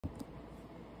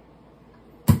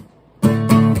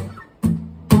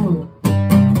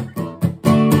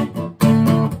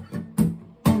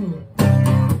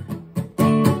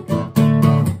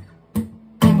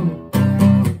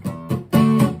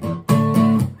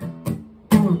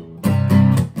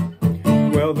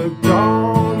the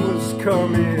dawn was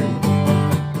coming.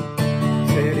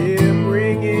 Said him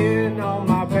ringing on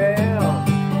my bell.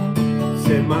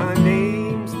 Said my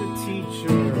name's the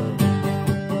teacher.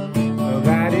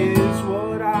 That is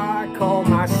what I call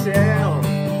myself.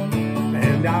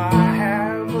 And I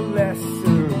have a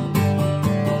lesson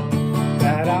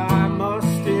that I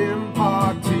must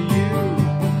impart to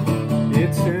you.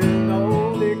 It's an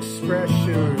old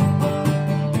expression,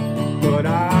 but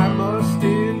I must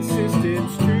insist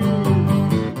it's true.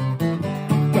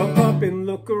 Jump up and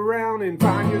look around and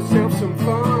find yourself some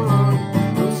fun.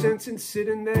 No sense in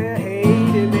sitting there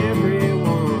hating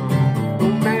everyone. No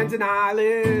man's an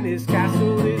island, his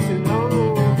castle isn't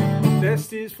home.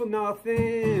 Nest is for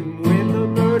nothing when the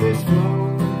bird is flown.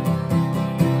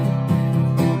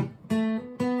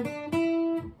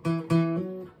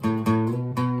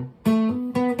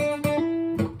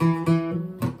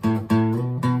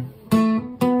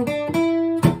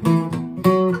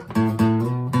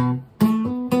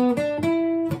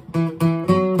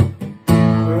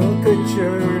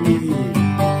 Journey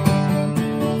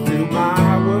through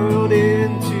my world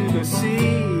into the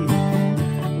sea.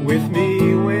 With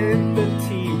me went the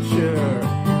teacher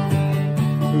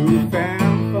who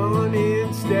found fun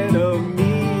instead of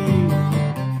me.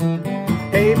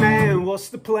 Hey man, what's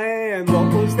the plan?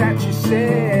 What was that you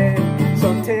said?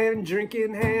 Suntan, drink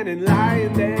in hand and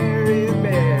lying there in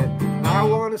bed. I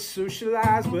wanna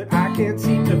socialize but I can't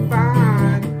seem to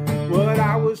find what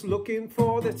I was looking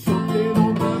for. That's something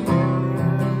on my mind.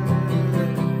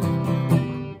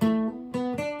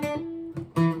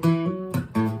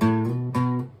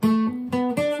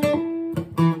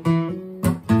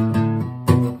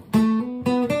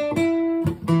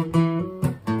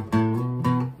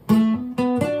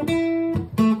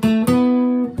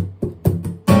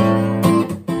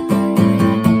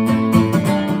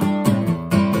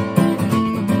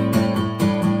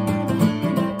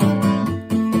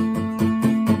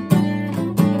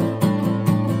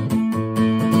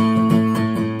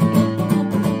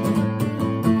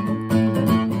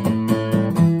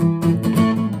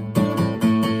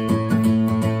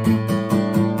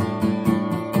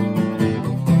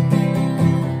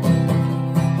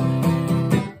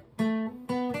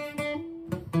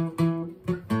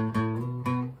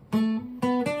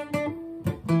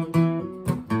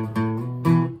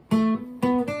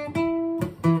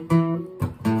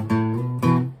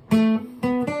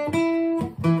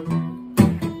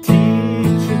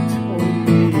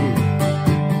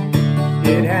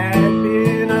 It had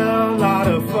been a lot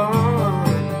of fun.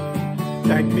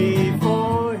 Thanked me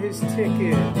for his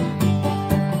ticket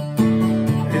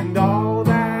and all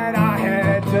that I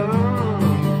had done.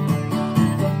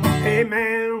 Hey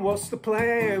man, what's the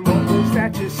plan? What was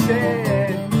that you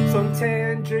said?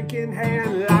 Suntan, drink in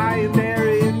hand, lying there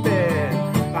in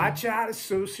bed. I try to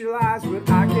socialize, but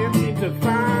I can't seem to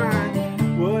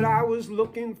find what I was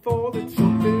looking for. That's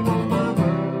something on my mind.